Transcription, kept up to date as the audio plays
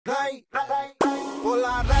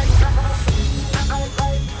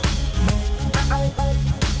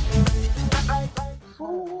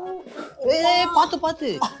பாத்து பாத்து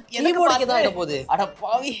கீபோர்டுக்கு ஏதோ ஆயிட போகுது. அட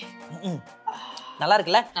பாவி. நல்லா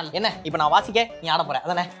இருக்குல்ல? என்ன இப்ப நான் வாசிக்க நீ ஆட போற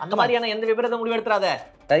அதானே? அந்த மாதிரியான எந்த விபரீத முடிவு எடுத்துறாத.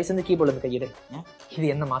 தயவு செஞ்சு கீபோர்டு வந்து கையிடு. இது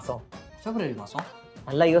என்ன மாசம்? பிப்ரவரி மாசம்.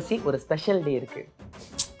 நல்லா யோசி. ஒரு ஸ்பெஷல் டே இருக்கு.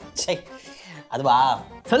 அதுவா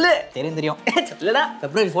சொல்லு. தெரியும் சொல்லுடா.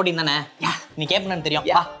 பிப்ரவரி 14 தானே? நீ கேட்பேன்னு தெரியும்.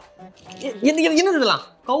 என்னது இதெல்லாம்?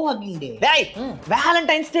 கவ் ஹக்கிங் டே. டேய்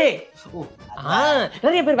வேலண்டைன்ஸ் டே.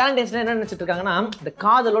 நிறைய பேர் வேலண்டைன்ஸ் டே என்ன நினைச்சிட்டு இருக்காங்கன்னா இந்த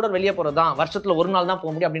காதலோட வெளியே போறதுதான், வருஷத்துல ஒரு நாள் தான்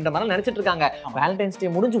போக முடியும் அப்படின்ற மாதிரி நினைச்சிட்டு இருக்காங்க. வேலண்டைன்ஸ் டே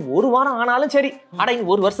முடிஞ்சு ஒரு வாரம் ஆனாலும் சரி, அட இங்க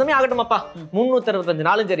ஒரு வருஷமே ஆகட்டுமாப்பா, 365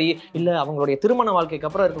 நாளும் சரி, இல்ல அவங்களுடைய திருமண வாழ்க்கைக்கு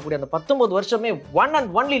அப்புறம் இருக்கக்கூடிய அந்த 19 வருஷமே ஒன்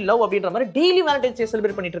அண்ட் ஒன்லி லவ் அப்படின்ற மாதிரி டெய்லி வேலண்டைன்ஸ் டே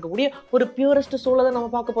செலிப்ரேட் பண்ணிட்டு இருக்கக்கூடிய ஒரு பியூரஸ்ட் சோலை தான்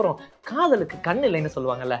நம்ம பார்க்க போறோம். காதலுக்கு கண் இல்லைன்னு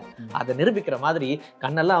சொல்லுவாங்கல்ல, அதை நிரூபிக்கிற மாதிரி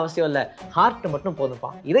கண்ணெல்லாம் அவசியம் இல்ல, ஹார்ட் மட்டும்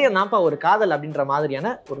போதும்பா. இதயம் தான்ப்பா ஒரு காதல் அப்படின்ற மாதிரியான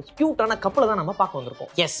ஒரு கியூட்டான கப்பலை தான் நம்ம பார்க்க வந்திருக்கோம்.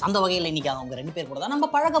 எஸ், அந்த வகையில இன்னைக்கு அவங்க 2 பேர் கூட தான் நம்ம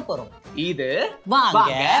பழக போறோம். இது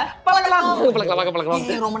வாங்க பழகலாம்.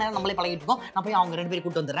 ரொம்ப நேரம் நம்மளே பழகிட்டு இருக்கோம். நான் போய் அவங்க 2 பேர்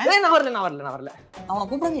கூட்டு வந்துடுறேன். நான் வரல. அவனை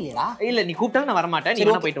கூப்பிடவே இல்லையா? இல்ல, நீ கூப்பிட்டா நான் வர மாட்டேன்.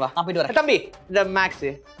 நீ போயிட்டு வா. நான் போயிட்டு வரேன். தம்பி, இந்த மேக்ஸ்,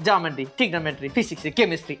 ஜியோமெட்ரி, ட்ரிகோனோமெட்ரி, பிசிக்ஸ்,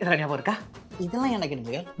 கெமிஸ்ட்ரி இதெல்லாம் ஞாபகம் இருக்கா? இதெல்லாம் எனக்கு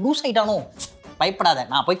இருக்கு. லூஸ் ஆயிட்டானோ? பயப்படாத,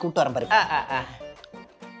 நான் போய் கூப்பிட்டு வரேன் பாரு.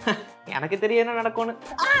 எனக்கு தெரியும் என்ன நடக்கும்னு.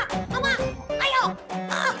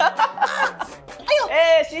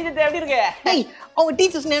 ஸ்ரீஜித் எப்படி இருக்க? ஏய், அவங்க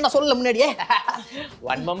டீச்சர்ஸ் என்ன சொல்லல முன்னாடியே?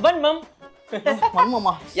 வன்மம்.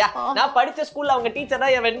 யா, நான் படிச்ச ஸ்கூல்ல அவங்க டீச்சர்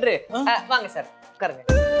தான் என் வென்று. வாங்க சார், உட்காருங்க.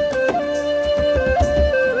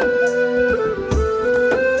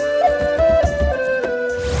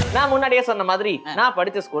 நான் முன்னாடியே சொன்ன மாதிரி நான்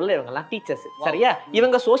படிச்ச ஸ்கூல்ல இவங்க எல்லாம் டீச்சர்ஸ். சரியா?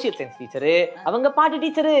 இவங்க சோசியல் சயின்ஸ் டீச்சரு, அவங்க பாட்டு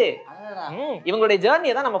டீச்சரு. இவங்களுடைய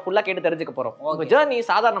ஜேர்னியை தான் நம்ம ஃபுல்லா கேட்டு தெரிஞ்சுக்க போறோம். உங்க ஜேர்னி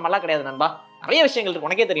சாதாரணமெல்லாம் கிடையாது நண்பா, நிறைய விஷயங்கள் இருக்கு.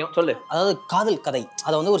 உனக்கே தெரியும், சொல்லு. அதாவது காதல் கதை,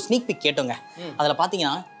 அதை வந்து ஒரு ஸ்னீக் பிக் கேட்டோங்க. அதுல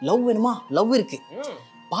பாத்தீங்கன்னா லவ் வேணுமா, லவ் இருக்கு.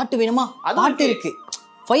 பாட்டு வேணுமா, பாட்டு இருக்கு.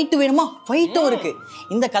 ஃபைட் வேணுமா, ஃபைட்டும் இருக்கு.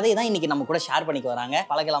 இந்த கதையை தான் இன்னைக்கு நம்ம கூட ஷேர் பண்ணிக்க வராங்க.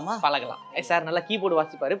 பழகலாமா? பழகலாம். சார் நல்லா கீபோர்டு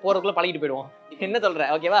வாசிப்பாரு, போறதுக்குள்ள பழகிட்டு போயிடுவோம். என்ன சொல்ற?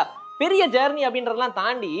 ஓகேவா? பெரிய ஜர்னி அப்படின்றதெல்லாம்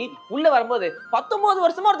தாண்டி உள்ள வரும்போது 19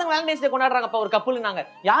 வருஷமா ஒருத்தங்க வேலண்டைன்ஸ் டே கொண்டாடுறாங்கப்பா, ஒரு கப்புள். நாங்க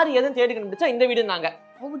யாரு எதுவும் தேடி கண்டுபிடிச்சா இந்த வீடு நாங்க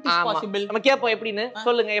நம்ம கேட்போம். எப்படின்னு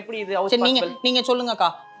சொல்லுங்க, எப்படி இது? நீங்க சொல்லுங்கக்கா.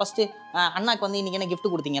 ஃபர்ஸ்ட் அண்ணாக்கு வந்து இன்னைக்கு என்ன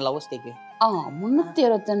கிஃப்ட் கொடுத்தீங்க லவ்வர்ஸ் டேக்கு?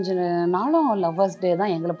 365 நாளும் லவ்வர்ஸ் டே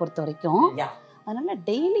தான் எங்களை பொறுத்த வரைக்கும். அதனால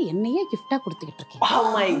டெய்லி என்னையே கிஃப்டா கொடுத்துக்கிட்டு இருக்கேன். Oh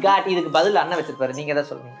my god, இதுக்கு பதில் அண்ணா வச்சிருப்பாரு. நீங்க தான்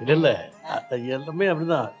சொல்லுங்க. இல்ல எல்லாமே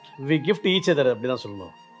அப்படிதான், we gift each other அப்படிதான்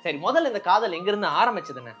சொல்லணும். சரி, முதல்ல இந்த காதல் எங்க இருந்து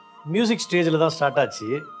ஆரம்பிச்சதுன்னு? மியூசிக் ஸ்டேஜில் தான் ஸ்டார்ட் ஆச்சு.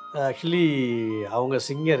 ஆக்சுவலி அவங்க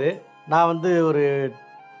சிங்கரு, நான் வந்து ஒரு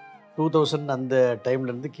 2000 அந்த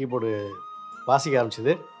டைம்லேருந்து கீபோர்டு வாசிக்க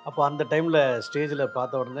ஆரம்பிச்சிது. அப்போ அந்த டைமில் ஸ்டேஜில்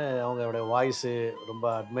பார்த்த உடனே அவங்களோட வாய்ஸு ரொம்ப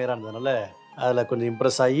அட்மையராக இருந்ததுனால அதில் கொஞ்சம்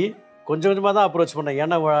இம்ப்ரெஸ் ஆகி கொஞ்சம் கொஞ்சமாக தான் அப்ரோச் பண்ணேன்.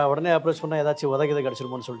 ஏன்னா உடனே அப்ரோச் பண்ணால் ஏதாச்சும் உதவிதை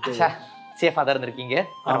கிடச்சிருமோன்னு சொல்லிட்டு சேஃபாக தான் இருந்திருக்கீங்க.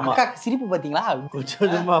 ஆமாம், சிரிப்பு பார்த்தீங்களா? கொஞ்சம்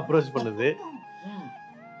கொஞ்சமாக அப்ரோச் பண்ணுது.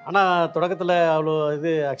 ஆனால் தொடக்கத்தில் அவ்வளோ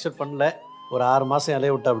இது அக்செப்ட் பண்ணல. ஒரு 6 மாதம்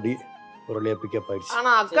இலைய விட்டா அப்படி ஒரு வழியாக பிக்கப் ஆயிடுச்சு.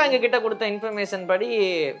 ஆனால் அக்கா எங்க கிட்ட கொடுத்த இன்ஃபர்மேஷன் படி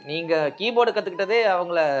நீங்கள் கீபோர்டு கற்றுக்கிட்டதே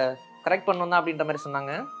அவங்கள கரெக்ட் பண்ணணும் தான் அப்படின்ற மாதிரி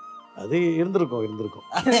சொன்னாங்க. அது இருந்திருக்கும்.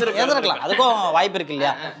 அதுக்கும் வாய்ப்பு இருக்கு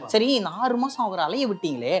இல்லையா? சரி, இந்த 6 மாசம் அவர் அலைய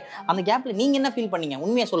விட்டீங்களே, அந்த கேப்ல நீங்க என்ன ஃபீல் பண்ணீங்க?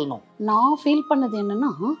 உண்மையா சொல்லணும். நான் ஃபீல் பண்ணது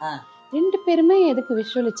என்னன்னா, 2 பேருமே எதுக்கு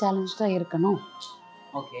விஷுவலி சேலஞ்சா இருக்கணும்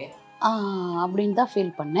ஓகே அப்படின்னு தான்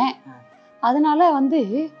ஃபீல் பண்ணேன். அதனால வந்து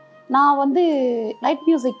நான் வந்து லைட்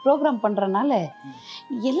மியூசிக் ப்ரோக்ராம் பண்ணுறனால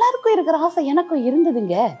எல்லாருக்கும் இருக்கிற ஆசை எனக்கும்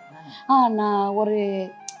இருந்ததுங்க. நான் ஒரு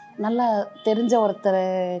நல்லா தெரிஞ்ச ஒருத்தரை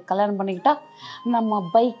கல்யாணம் பண்ணிக்கிட்டா நம்ம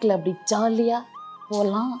பைக்கில் அப்படி ஜாலியாக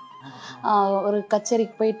போகலாம், ஒரு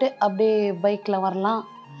கச்சேரிக்கு போயிட்டு அப்படியே பைக்கில் வரலாம்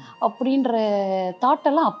அப்படின்ற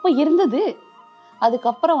தாட்டெல்லாம் அப்போ இருந்தது.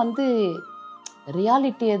 அதுக்கப்புறம் வந்து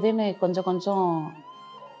ரியாலிட்டி எதுன்னு கொஞ்சம் கொஞ்சம்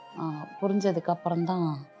புரிஞ்சதுக்கு அப்புறம் தான்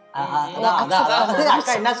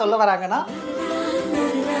அக்கா என்ன சொல்ல வராங்கன்னா,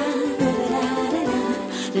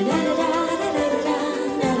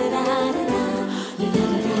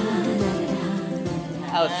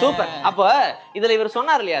 சூப்பர். அப்ப இதுல இவர்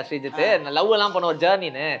சொன்னார் இல்லையா ஸ்ரீஜித், லவ் எல்லாம் பண்ண ஒரு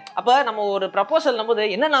ஜர்னின்னு. அப்ப நம்ம ஒரு ப்ரப்போசல் நம்போது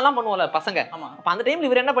என்னென்னலாம் பண்ணுவோம்ல பசங்க, அப்ப அந்த டைம்ல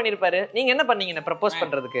இவர் என்ன பண்ணிருப்பாரு? நீங்க என்ன பண்ணீங்க ப்ரப்போஸ்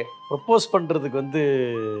பண்றதுக்கு? ப்ரப்போஸ் பண்றதுக்கு வந்து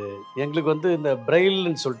எங்களுக்கு வந்து இந்த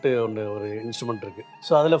பிரெயில்னு சொல்லிட்டு ஒரு இன்ஸ்ட்ருமெண்ட் இருக்கு.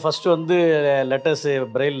 ஸோ அதுல ஃபர்ஸ்ட் வந்து லெட்டர்ஸ்,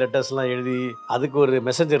 பிரெயில் லெட்டர்ஸ்லாம் எழுதி அதுக்கு ஒரு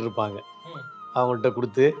மெசஞ்சர் இருப்பாங்க, அவங்கள்ட்ட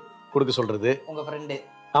கொடுக்க சொல்றது. உங்க ஃப்ரெண்டு?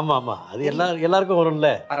 ஆமா ஆமா, அது எல்லாருக்கும் வரும்ல,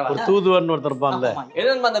 ஒரு தூதுவன் ஒருத்தர் இருப்பாங்கல்ல.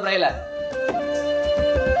 எழுதுங்க அந்த பிரெயில.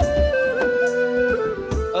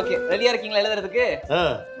 ஓகே, ரெடியா இருக்கீங்களா எழுதுறதுக்கு?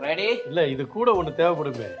 ரெடி? இல்ல, இது கூட ஒண்ணு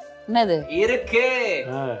தேவைப்படுமே. என்னது இருக்கு?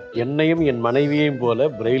 என்னையும் என் மனைவியையும் போல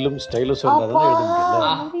பிரெயிலும் ஸ்டைலும் சொன்னதானே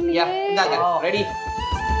எழுதுங்க. ரெடி?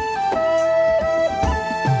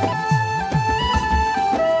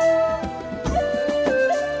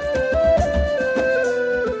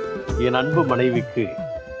 என் அன்பு மனைவிக்கு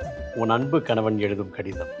உன் அன்பு கணவன் எழுதும்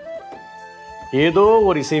கடிதம். ஏதோ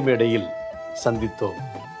ஒரு இசை மேடையில் சந்தித்தோம்,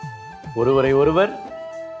 ஒருவரை ஒருவர்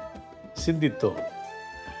சிந்தித்தோம்.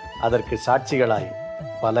 அதற்கு சாட்சிகளாய்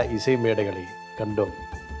பல இசை மேடைகளை கண்டோம்.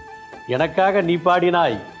 எனக்காக நீ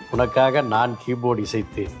பாடினாய், உனக்காக நான் கீபோர்டு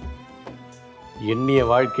இசைத்தேன். எண்ணிய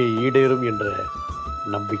வாழ்க்கை ஈடேறும் என்ற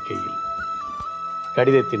நம்பிக்கையில்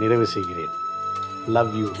கடிதத்தை நிறைவு செய்கிறேன்.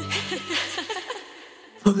 Love you.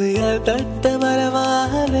 புயல் தட்ட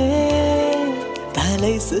வரவாவே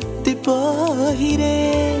தலை சுத்தி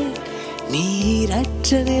போகிறேன்,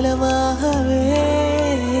 நீரற்ற நிலமாகவே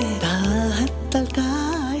தாகத்தால்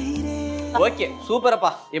காய்கிறேன். ஓகே,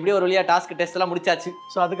 சூப்பரப்பா. எப்படி ஒரு வழியா டாஸ்க் டெஸ்ட் எல்லாம் முடிச்சாச்சு.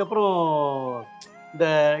 ஸோ அதுக்கப்புறம் இந்த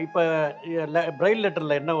இப்போ பிரைல்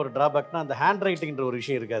லெட்டரில் என்ன ஒரு ட்ராபேக்னா, அந்த ஹேண்ட் ரைட்டிங்ன்ற ஒரு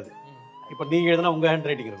விஷயம் இருக்காது. இப்போ நீங்கள் எழுதுனா உங்கள் ஹேண்ட்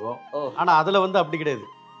ரைட்டிங் இருக்கும், ஆனால் அதில் வந்து அப்படி கிடையாது.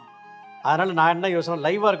 அதனால் நான் என்ன யோசனை,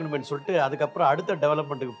 லைவாக இருக்கணும்னு சொல்லிட்டு அதுக்கப்புறம் அடுத்த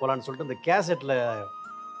டெவலப்மெண்ட்டுக்கு போகலான்னு சொல்லிட்டு இந்த கேசட்டில்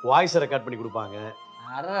வாய்ஸை ரெக்கார்ட் பண்ணி கொடுப்பாங்க.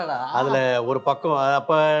 அதில் ஒரு பக்கம்,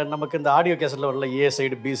 அப்போ நமக்கு இந்த ஆடியோ கேசட்டில் வரல ஏ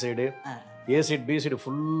சைடு பி சைடு, ஏ சைடு பி சைடு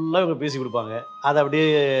ஃபுல்லாக இவங்க பேசி கொடுப்பாங்க. அதை அப்படியே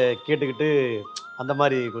கேட்டுக்கிட்டு அந்த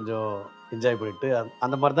மாதிரி கொஞ்சம் என்ஜாய் பண்ணிட்டு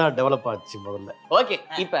அந்த மாதிரி தான் டெவலப் ஆச்சு முதல்ல. ஓகே,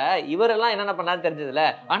 இப்ப இவரெல்லாம் என்னென்ன பண்ணான்னு தெரிஞ்சதுல,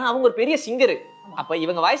 ஆனா அவங்க ஒரு பெரிய சிங்கரு. அப்ப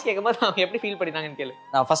இவங்க வாய்ஸ் கேட்கும்போது அவங்க எப்படி ஃபீல் பண்ணினாங்கன்னு கேளு.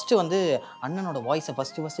 நான் ஃபர்ஸ்ட் வந்து அண்ணனோட வாய்ஸை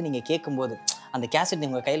ஃபர்ஸ்ட் நீங்க கேட்கும்போது, அந்த கேசட்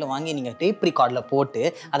உங்க கையில வாங்கி நீங்க டேப் ரெக்கார்ட்ல போட்டு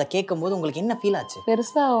அதை கேட்கும்போது உங்களுக்கு என்ன ஃபீல் ஆச்சு?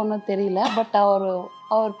 பெருசா ஒன்றும் தெரியல, பட் அவர்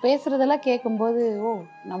பேசுறதெல்லாம் கேட்கும்போது, ஓ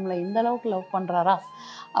நம்மளை இந்த அளவுக்கு லவ் பண்றாரா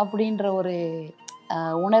அப்படின்ற ஒரு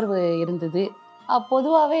உணர்வு இருந்தது.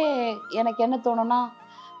 பொதுவாகவே எனக்கு என்ன தோணுன்னா,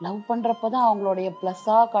 லவ் பண்ணுறப்ப தான் அவங்களுடைய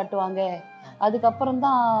ப்ளஸ்ஸாக காட்டுவாங்க, அதுக்கப்புறம்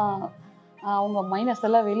தான் அவங்க மைனஸ்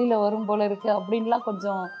எல்லாம் வெளியில வரும் போல இருக்கு அப்படின்லாம்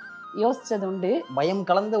கொஞ்சம் யோசிச்சது உண்டு. பயம்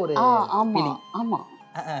கலந்த ஒரு ஆமாம்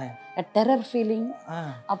டெரர் ஃபீலிங்,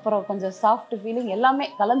 அப்புறம் கொஞ்சம் சாஃப்ட் ஃபீலிங் எல்லாமே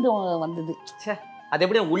கலந்து வந்தது. அது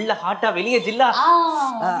எப்படி உள்ள ஹாட்டா வெளியே ஜில்லா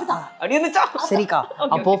அப்படி இருந்துச்சா? சரிக்கா,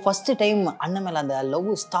 அப்போ ஃபர்ஸ்ட் டைம் அண்ணன் மேல அந்த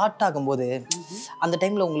லவ் ஸ்டார்ட் ஆகும்போது அந்த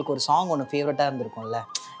டைம்ல உங்களுக்கு ஒரு சாங் ஒன்று ஃபேவரட்டா இருந்திருக்கும்ல,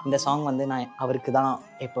 இந்த சாங் வந்து நான் அவருக்கு தான்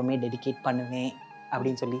எப்பவுமே டெடிகேட் பண்ணுவேன்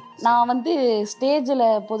அப்படின்னு சொல்லி? நான் வந்து ஸ்டேஜில்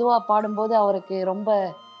பொதுவாக பாடும்போது அவருக்கு ரொம்ப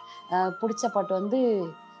பிடிச்ச பாட்டு வந்து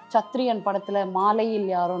சத்ரியன் படத்துல மாலையில்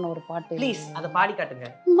யாரோன்னு ஒரு பாட்டு. ப்ளீஸ் அதை பாடி காட்டுங்க.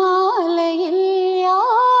 மாலையில்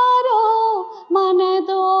யாரோ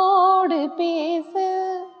மனதோடு பேச,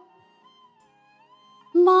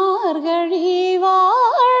 மார்கழி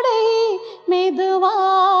வாடை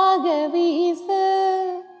மெதுவாக வீச,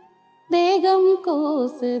 தேகம்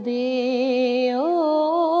கூசுதேயோ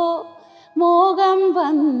மோகம்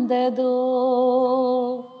வந்ததோ,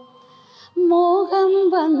 மோகம்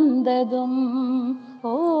வந்ததும்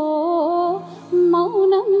ஓ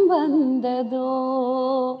மௌனம் வந்ததோ,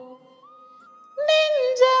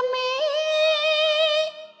 நெஞ்சமே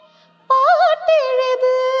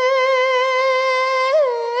பாட்டெழுது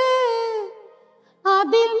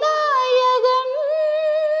அதில் நாயகன்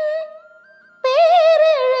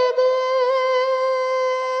பேரெழுது.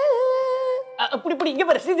 இப்படி இங்க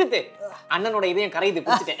பாரு சிஜித், அண்ணனோட இதயம் கரையுது,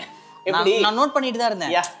 பிடிச்சிட்டேன். நான் நோட் பண்ணிட்டு தான்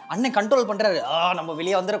இருந்தேன். அண்ணன் கண்ட்ரோல் பண்றாரு, நம்ம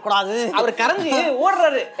வெளியே வந்துடக்கூடாது, அவர் கரைஞ்சு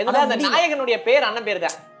ஓடுறாரு. அந்த நாயகனுடைய பேர் அண்ணன் பேர்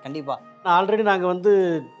தான். கண்டிப்பா. ஆல்ரெடி நாங்கள் வந்து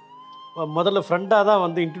முதல்ல ஃப்ரெண்டாக தான்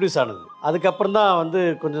வந்து இன்ட்ரடியூஸ் ஆனது, அதுக்கப்புறம் தான் வந்து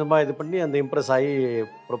கொஞ்சமாக இது பண்ணி அந்த இம்ப்ரெஸ் ஆகி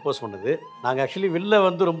ப்ரப்போஸ் பண்ணது. நாங்கள் ஆக்சுவலி வெளில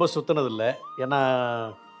வந்து ரொம்ப சுற்றினதில்லை, ஏன்னா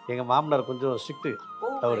எங்கள் மாமனார் கொஞ்சம் ஸ்ட்ரிக்ட்டு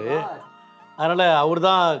அவர், அதனால் அவர்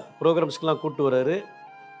தான் ப்ரோக்ராம்ஸ்க்கெலாம் கூப்பிட்டு வர்றாரு,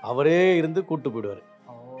 அவரே இருந்து கூப்பிட்டு போயிடுவார்.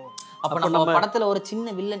 அப்ப நம்ம படத்துல ஒரு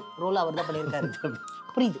சின்ன வில்லன் ரோல் அவர் தான் பண்ணியிருக்காரு.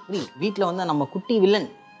 புரியுது. வீட்டுல வந்து நம்ம குட்டி வில்லன்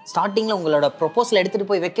ஸ்டார்டிங்ல உங்களோட ப்ரொபோசல் எடுத்துட்டு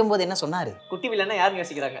போய் வைக்கும் போது என்ன சொன்னாரு? குட்டி வில்லன்னா யாருன்னு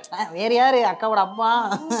யோசிக்கிறாங்க? வேற யாரு, அக்காவோட அப்பா,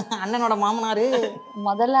 அண்ணனோட மாமனாரு.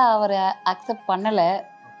 முதல்ல அவர் அக்செப்ட் பண்ணல,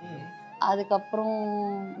 அதுக்கப்புறம்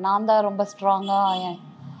நான் தான் ரொம்ப ஸ்ட்ராங்கா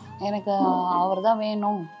எனக்கு அவர் தான்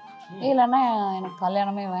வேணும், இல்லைன்னா எனக்கு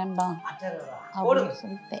கல்யாணமே வேண்டாம் அப்படின்னு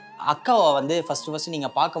சொல்லிட்டேன். அக்காவை வந்து ஃபர்ஸ்ட் நீங்க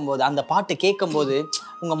பார்க்கும்போது அந்த பாட்டு கேட்கும்போது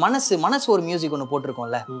உங்க மனசு ஒரு மியூசிக் ஒன்று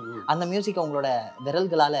போட்டிருக்கோம்ல, அந்த மியூசிக் உங்களோட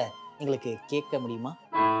விரல்களால எங்களுக்கு கேட்க முடியுமா?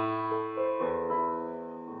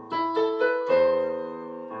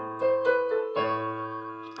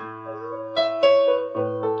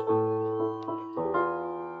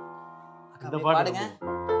 பாடுங்க,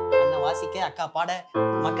 அண்ணன் வாசிக்க அக்கா பாட,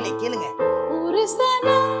 மக்களை கேளுங்க. ஒரு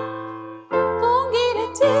சனம்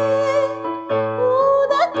தூங்கிருச்சு,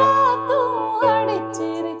 ஊத காத்தும்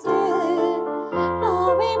அடிச்சிருச்சு,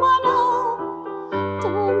 நாவே மனம்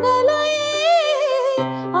தூங்கலையே,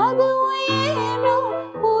 அதுவும் ஏனோ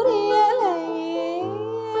புரியலையே.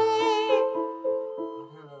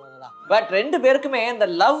 பட் ரெண்டு பேருக்குமே இந்த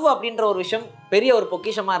லவ் அப்படின்ற ஒரு விஷயம் பெரிய ஒரு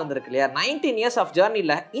பொக்கிஷமா இருந்திருக்கு இல்லையா? 19 years ஆஃப்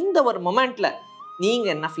ஜர்னில இந்த ஒரு மொமெண்ட்ல நீங்க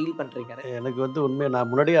என்ன ஃபீல் பண்றீங்க? எனக்கு வந்து உண்மையாக நான்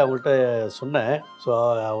முன்னாடியே அவங்கள்ட்ட சொன்னேன். ஸோ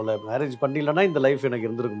அவளை மேரேஜ் பண்ணிடலன்னா இந்த லைஃப் எனக்கு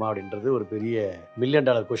இருந்திருக்குமா அப்படின்றது ஒரு பெரிய $1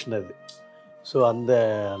 million கொஷின் அது. ஸோ அந்த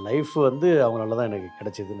லைஃப் வந்து அவங்களால தான் எனக்கு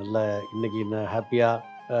கிடைச்சிது. நல்லா இன்றைக்கி இன்னும்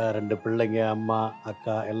ஹாப்பியாக 2 பிள்ளைங்க, அம்மா,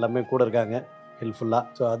 அக்கா எல்லாமே கூட இருக்காங்க ஹெல்ப்ஃபுல்லாக.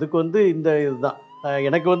 ஸோ அதுக்கு வந்து இந்த இதுதான்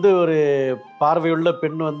எனக்கு வந்து ஒரு பார்வையுள்ள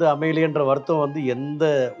பெண் வந்து அமையலைன்ற வருத்தம் வந்து எந்த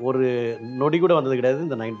ஒரு நொடி கூட வந்தது கிடையாது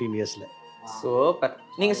இந்த 19 yearsல. சூப்பர்.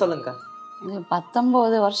 நீங்க சொல்லுங்கக்கா.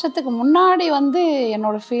 19 வருஷத்துக்கு முன்னாடி வந்து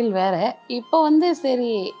என்னோட ஃபீல் வேற. இப்போ வந்து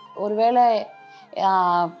சரி ஒருவேளை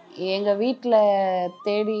எங்கள் வீட்டில்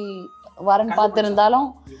தேடி வரன் பார்த்துருந்தாலும்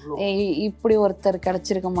இப்படி ஒருத்தர்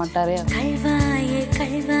கிடைச்சிருக்க மாட்டாரு. கல்வாயே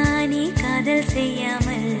கல்வானி காதல்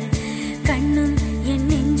செய்யாமல் கண்ணும் என்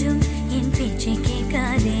நெஞ்சும் என் பேச்சை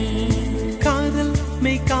கேட்காதே. காதல்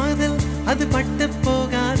மெய் காதல் அது பட்டு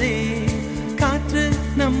போகாதே, காற்று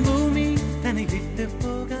நம் பூமி தன்னை விட்டு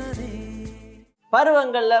போகாதே.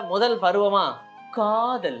 பருவங்கள்ல முதல் பருவமா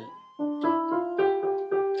காதல்.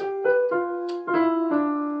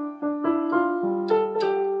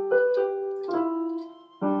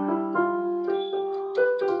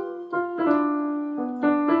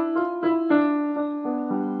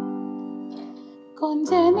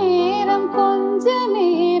 கொஞ்ச நேரம்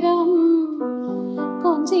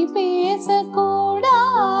கொஞ்சி பேச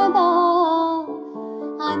கூடாதா,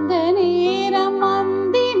 அந்த நேரம்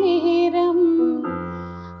அந்தி நேரம்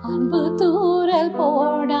அன்பு தூரல்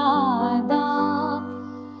போடாதா.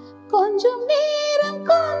 கொஞ்சம் நேரம்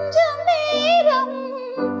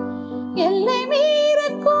எல்லை மீற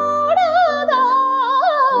கூடாதா,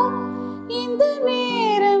 இந்த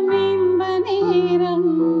நேரம் இன்ப நேரம்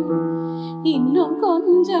இன்னும்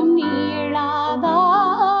கொஞ்சம் நீளாதா.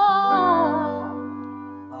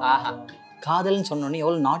 காதல்னு சொன்னோன்னே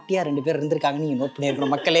எவ்வளோ நாட்டியா 2 பேர் இருந்திருக்காங்கன்னு நீங்கள் நோட்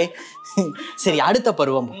பண்ணியிருக்கணும் மக்களே. சரி, அடுத்த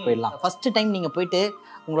பருவம் போயிடலாம். ஃபர்ஸ்ட் டைம் நீங்கள் போயிட்டு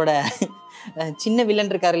உங்களோட சின்ன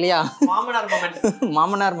வில்லன் இருக்காரு இல்லையா,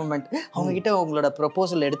 மாமனார் மொமெண்ட், அவங்க கிட்ட உங்களோட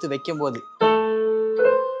ப்ரொபோசல் எடுத்து வைக்கும் போது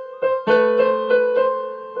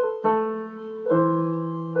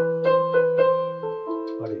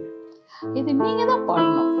இது நீங்க தான்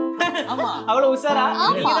பாடணும். அவ்வளவு உஷாரா?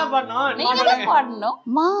 நீங்க தான் பாடணும். நீங்க தான் பாடணும்.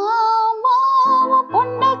 மாமாவ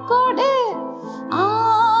பொண்ண கொடு,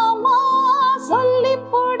 ஆமா சொல்லி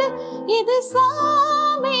போடு, இது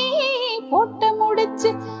சாமி போட்ட முடிச்சு,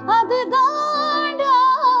 அதுதாண்டா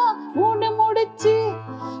மூணு முடிச்சு,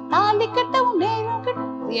 தாலி கட்டவும் நேரம் கட்ட.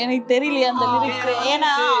 எனக்கு தெரியலையே அந்த லிரிக்ஸ்,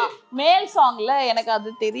 ஏன்னா மேல் சாங்ல எனக்கு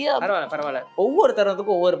அது தெரியாது. பரவாயில்ல. ஒவ்வொரு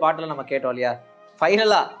தருணத்துக்கும் ஒவ்வொரு பாட்டுல நம்ம கேட்டோம் இல்லையா?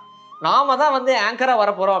 ஃபைனலா நாம தான் வந்து ஆங்கரா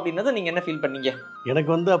வர போறோம் அப்படின்றது நீங்க என்ன ஃபீல் பண்ணீங்க? எனக்கு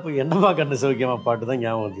வந்து அப்போ என்னம்மா கண்ணு சௌக்கியமா பாட்டு தான்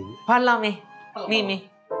ஞாபகம் வந்தது. பாடலாமே நீ.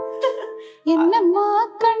 என்னம்மா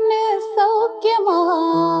கண்ணு சௌக்கியமா,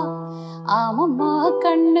 ஆமம்மா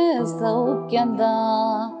கண்ணு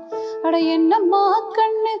சௌக்கியம்தான். அட என்னம்மா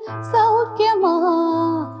கண்ணு சௌக்கியமா,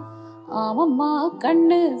 ஆமம்மா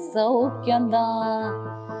கண்ணு சௌக்கியம்தான்.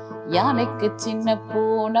 யானைக்கு சின்ன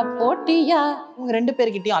பூனை போட்டியா. உங்க 2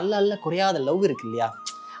 பேர்கிட்டயும் அல்ல குறையாத லவ் இருக்கு இல்லையா,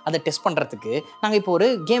 அதை டெஸ்ட் பண்ணுறதுக்கு நாங்கள் இப்போ ஒரு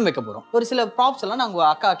கேம் வைக்க போகிறோம். ஒரு சில ப்ராப்ஸ் எல்லாம் நாங்கள்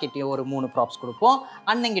அக்கா கிட்டே ஒரு 3 ப்ராப்ஸ் கொடுப்போம்,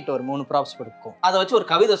 அண்ணங்கிட்ட ஒரு 3 ப்ராப்ஸ் கொடுப்போம். அதை வச்சு ஒரு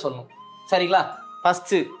கவிதை சொல்லணும், சரிங்களா?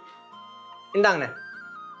 ஃபர்ஸ்ட் இந்தாங்கண்ணே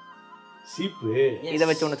சீப்பு. இதை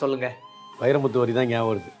வச்சு ஒன்று சொல்லுங்க. வைரமுத்து வரி தான் ஞாபகம்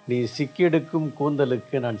வருது. நீ சிக்கெடுக்கும்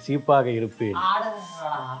கூந்தலுக்கு நான் சீப்பாக இருப்பேன்,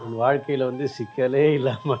 உன் வாழ்க்கையில வந்து சிக்கலே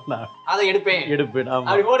இல்லாம நான் அதை எடுப்பேன்.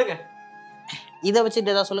 அப்படி போடுங்க. இதை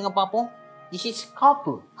வச்சுட்டு ஏதாவது சொல்லுங்க பார்ப்போம்.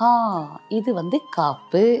 காப்பு. இது வந்து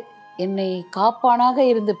காப்பு. என்னை காப்பானாக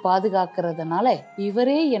இருந்து பாதுகாக்கிறதுனால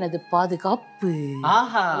இவரே எனது பாதுகாப்பு.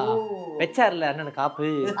 ஆஹா, வெச்சார்ல அண்ணன் காப்பு.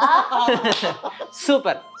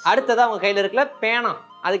 சூப்பர். அடுத்ததா உங்க கையில இருக்கல பேனா,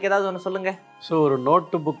 அதுக்கு ஏதாவது ஒன்று சொல்லுங்க. ஸோ ஒரு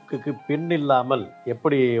நோட்டு புக்குக்கு பென் இல்லாமல்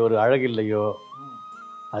எப்படி ஒரு அழகில்லையோ,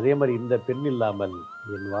 அதே மாதிரி இந்த பெண் இல்லாமல்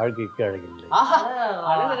என் வாழ்க்கைக்கு அழகில்லை.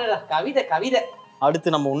 கவிதை.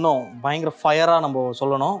 அடுத்து நம்ம இன்னும் பயங்கர ஃபயரா நம்ம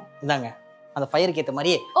சொல்லணும். இந்தாங்க அந்த ஃபயருக்கு ஏத்த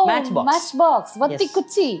மாதிரியே மேட்ச் பாக்ஸ் வத்தி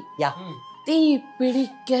குச்சி. யா. தீ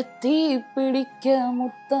பிடிக்க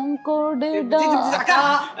முத்தம் கொடுடா.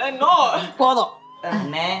 நோ போதும்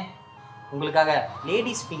அண்ணே, உங்களுக்காக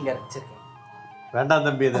லேடிஸ் ஃபிங்கர் வச்சிருக்கேன். வேண்டாம்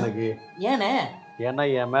தம்பி இது எனக்கு. ஏனே? ஏன்னா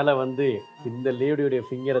என் மேல வந்து இந்த லேடியோடைய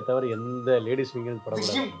ஃபிங்கரை தவிர எந்த லேடிஸ் ஃபிங்கரும்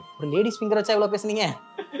படக்கூடாது. ஒரு லேடிஸ் ஃபிங்கர் வச்சா இவ்வளவு பேசுனீங்க,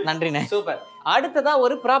 நன்றிண்ணே. சூப்பர். அடுத்ததா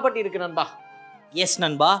ஒரு ப்ராப்பர்ட்டி இருக்கு நண்பா. எஸ்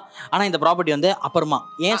நண்பா, ஆனா இந்த ப்ராப்பர்ட்டி வந்து அப்புறமா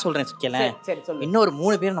ஏன் சொல்றேன் கேள. சரி சொல்லு. இன்னொரு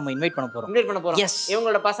 3 பேர் நம்ம இன்வைட் பண்ண போறோம். எஸ்,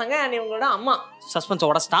 இவங்களோட பசங்க and இவங்களோட அம்மா. சஸ்பென்ஸ்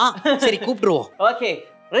உடைச்சிட்டான். சரி கூப்பிடுவோம். ஓகே,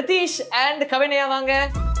 ரிதீஷ் அண்ட் கவினயா வாங்க.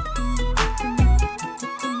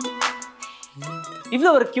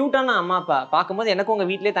 இவ்வளவு ஒரு கியூட்டான அம்மா அப்பா பார்க்கும்போது எனக்கு உங்க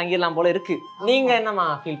வீட்லயே தங்கிடலாம் போல இருக்கு. நீங்க என்னம்மா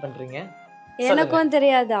ஃபீல் பண்றீங்க? எனக்கும்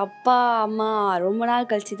தெரியாது. அப்பா அம்மா ரொம்ப நாள்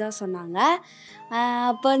கழிச்சு தான் சொன்னாங்க.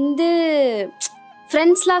 அப்போ வந்து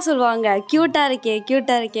ஃப்ரெண்ட்ஸ்லாம் சொல்லுவாங்க க்யூட்டாக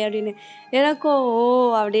இருக்கே அப்படின்னு. எனக்கும் ஓ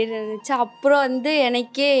அப்படின்னு இருந்துச்சு. அப்புறம் வந்து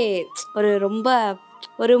எனக்கே ரொம்ப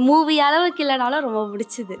ஒரு மூவி அளவுக்கு இல்லைனாலும் ரொம்ப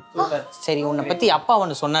பிடிச்சிது. சரி, உன்னை பற்றி அப்பா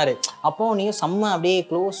ஒன்று சொன்னார். அப்போ நீயும் செம்ம அப்படியே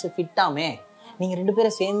க்ளோஸ் ஃபிட்டாமே. நீங்கள் 2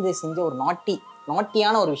 பேரும் சேர்ந்து செஞ்ச ஒரு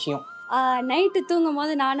நாட்டியான ஒரு விஷயம். நைட்டு தூங்கும்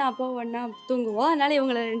போது நானும் அப்பா ஒன்றா தூங்குவோம். அதனால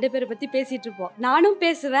இவங்களை 2 பேரை பற்றி பேசிகிட்டு இருப்போம். நானும்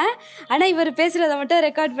பேசுவேன், ஆனால் இவர் பேசுகிறத மட்டும்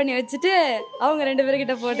ரெக்கார்ட் பண்ணி வச்சுட்டு அவங்க 2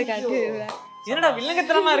 பேர்கிட்ட போட்டு காட்டுவேன். என்னடா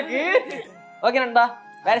வில்லங்கத்தனமா இருக்கு. ஓகே நண்பா,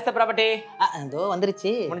 வேர் இஸ் தி ப்ராப்பர்ட்டி? அதோ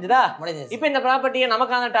வந்துருச்சு. முடிஞ்சதா? முடிஞ்சிருச்சு. இப்போ இந்த ப்ராப்பர்ட்டியை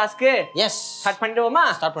நமக்கான டாஸ்க் எஸ் ஸ்டார்ட் பண்ணிடுவோமா?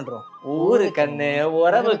 ஸ்டார்ட் பண்ணுறோம். ஊரு கண்ணு,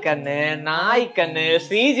 உறவு கண்ணு, நாய் கண்ணு,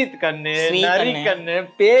 ஸ்ரீஜித் கண்ணு, நரி கண்ணு,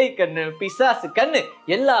 பேய் கண்ணு, பிசாசு கண்ணு,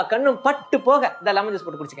 எல்லா கண்ணும் பட்டு போக இந்த லெமன் ஜூஸ்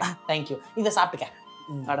போட்டு குடிச்சுக்க. தேங்க்யூ. இதை சாப்பிட்டுக்க.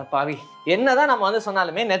 அட பாவி, என்னதான் நம்ம வந்து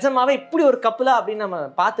சொன்னாலுமே நிஜமாவே இப்படி ஒரு கப்பலா அப்படின்னு நம்ம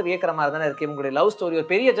பார்த்து வியக்கிற மாதிரி தானே இருக்கு. உங்களுடைய லவ் ஸ்டோரி ஒரு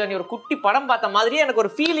பெரிய ஜர்னி, ஒரு குட்டி படம் பார்த்த மாதிரியே எனக்கு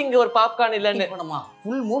ஒரு ஃபீலிங், ஒரு பாப்கார்ன் இல்லைன்னு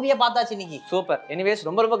ஃபுல் மூவியை பார்த்தாச்சு இன்னைக்கு. சூப்பர். எனிவேஸ்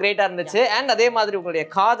ரொம்ப கிரேட்டா இருந்துச்சு. அண்ட் அதே மாதிரி உங்களுடைய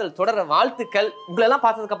காதல் தொடர வாழ்த்துக்கள். உங்களை எல்லாம்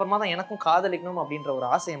பார்த்ததுக்கு அப்புறமா தான் எனக்கும் காதலிக்கணும் அப்படின்ற ஒரு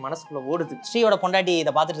ஆசை என் மனசுக்குள்ள ஓடுது. ஸ்ரீயோட பொண்டாட்டி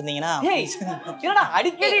இதை பார்த்துட்டு இருந்தீங்கன்னா என்னடா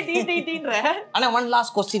அடிக்கடி டீன்ற. ஆனா ஒன்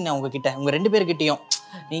லாஸ்ட் கொஸ்டின் உங்ககிட்ட, உங்க 2 பேர்கிட்டயும்.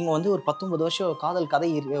 நீங்க வந்து ஒரு 19 வருஷம் காதல் கதை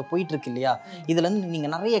போயிட்டு இருக்கு இல்லையா? இதுல இருந்து நீங்க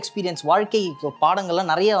நிறைய எக்ஸ்பீரியன்ஸ், வாழ்க்கை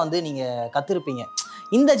பாடங்கள்லாம் நிறைய வந்து நீங்க கத்துருப்பீங்க.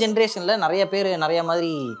 இந்த ஜென்ரேஷன்ல நிறைய பேர் நிறைய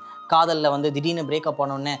மாதிரி காதல்ல வந்து திடீர்னு பிரேக்கப்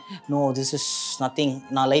பண்ணோன்னே நோ திஸ் இஸ் நத்திங்,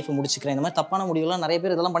 நான் லைஃப் முடிச்சுக்கிறேன், இந்த மாதிரி தப்பான முடிவுலாம் நிறைய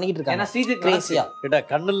பேர் இதெல்லாம் பண்ணிக்கிட்டு இருக்காங்க. கிரேசியா கேட்டா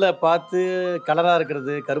கண்ணில் பார்த்து கலராக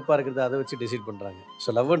இருக்கிறது கருப்பாக இருக்கிறது அதை வச்சு டிசைட் பண்ணுறாங்க.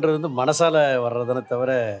 ஸோ லவ்ன்றது வந்து மனசால வர்றதானே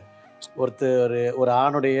தவிர ஒரு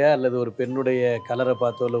ஆணுடைய அல்லது ஒரு பெண்ணுடைய கலரை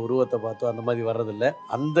பார்த்தோ இல்லை உருவத்தை பார்த்தோ அந்த மாதிரி வர்றதில்லை.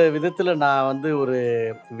 அந்த விதத்தில் நான் வந்து ஒரு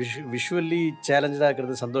விஷுவலி சேலஞ்சாக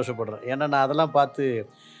இருக்கிறது சந்தோஷப்படுறேன். ஏன்னா நான் அதெல்லாம் பார்த்து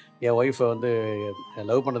என் ஒய்ஃபை வந்து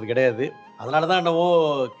லவ் பண்ணது கிடையாது. அதனால தான் என்னவோ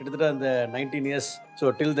கிட்டத்தட்ட அந்த 19 years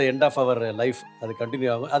so till the end of our life அது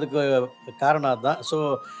கண்டினியூ ஆகும். அதுக்கு காரணம் அதுதான். ஸோ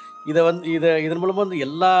இதன் மூலமாக வந்து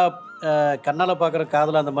எல்லா கண்ணால் பார்க்குற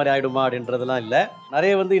காதல் அந்த மாதிரி ஆகிடுமா அப்படின்றதுலாம் இல்லை.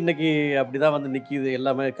 நிறைய வந்து இன்றைக்கி அப்படி தான் வந்து நிற்கிது.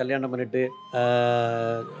 எல்லாமே கல்யாணம் பண்ணிவிட்டு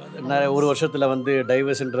ஒரு வருஷத்தில் வந்து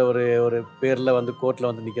டைவர்ஸ்ன்ற ஒரு பேரில் வந்து கோர்ட்டில்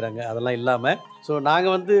வந்து நிற்கிறாங்க. அதெல்லாம் இல்லாமல் ஸோ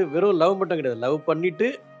நாங்கள் வந்து வெறும் லவ் மட்டும் கிடையாது, லவ் பண்ணிவிட்டு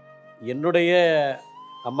என்னுடைய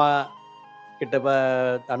அம்மா கிட்ட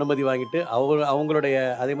அனுமதி வாங்கிட்டு அவங்களுடைய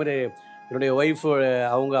அதே மாதிரி என்னுடைய ஒய்ஃபு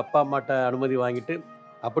அவங்க அப்பா அம்மாட்ட அனுமதி வாங்கிட்டு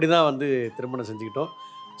அப்படி தான் வந்து திருமணம் செஞ்சுக்கிட்டோம்.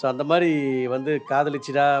 ஸோ அந்த மாதிரி வந்து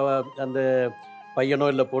காதலிச்சிடா அந்த பையனோ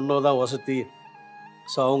இல்லை பொண்ணோ தான் வசதி,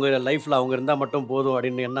 ஸோ அவங்க லைஃப்பில் அவங்க இருந்தால் மட்டும் போதும்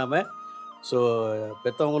அப்படின்னு எண்ணாமல் ஸோ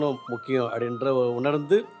பெற்றவங்களும் முக்கியம் அப்படின்ற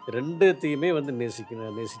உணர்ந்து 2த்தையுமே வந்து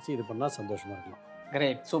நேசித்து இது பண்ணால் சந்தோஷமாக இருக்கலாம்.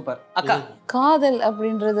 Great, super. அக்கா, காதல்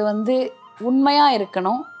அப்படின்றது வந்து உண்மையாக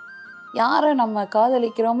இருக்கணும். யாரை நம்ம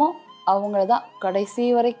காதலிக்கிறோமோ அவங்கள தான் கடைசி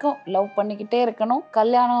வரைக்கும் லவ் பண்ணிக்கிட்டே இருக்கணும்.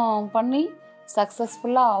 கல்யாணம் பண்ணி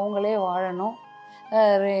சக்ஸஸ்ஃபுல்லாக அவங்களே வாழணும்.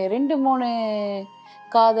 2-3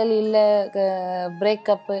 காதல் இல்லை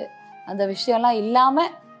பிரேக்கப்பு அந்த விஷயம்லாம்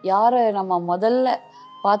இல்லாமல் யாரை நம்ம முதல்ல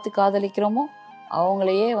பார்த்து காதலிக்கிறோமோ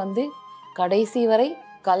அவங்களையே வந்து கடைசி வரை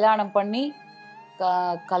கல்யாணம் பண்ணி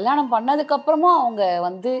கல்யாணம் பண்ணதுக்கப்புறமும் அவங்க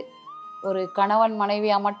வந்து ஒரு கணவன்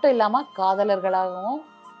மனைவியாக மட்டும் இல்லாமல் காதலர்களாகவும்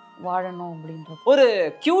வாழணும் அப்படின்ற ஒரு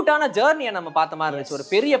கியூட்டான ஜர்னியை நம்ம பார்த்த மாதிரி இருந்துச்சு. ஒரு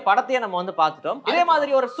பெரிய படத்தையே நம்ம வந்து பார்த்துட்டோம். இதே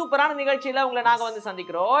மாதிரி ஒரு சூப்பரான நிகழ்ச்சியில உங்களை நாங்க வந்து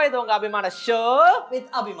சந்திக்கிறோம். இது உங்க அபிமான ஷோ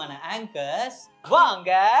வித் அபிமான ஆங்கர்ஸ்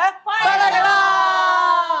வாங்க பழகலாம்.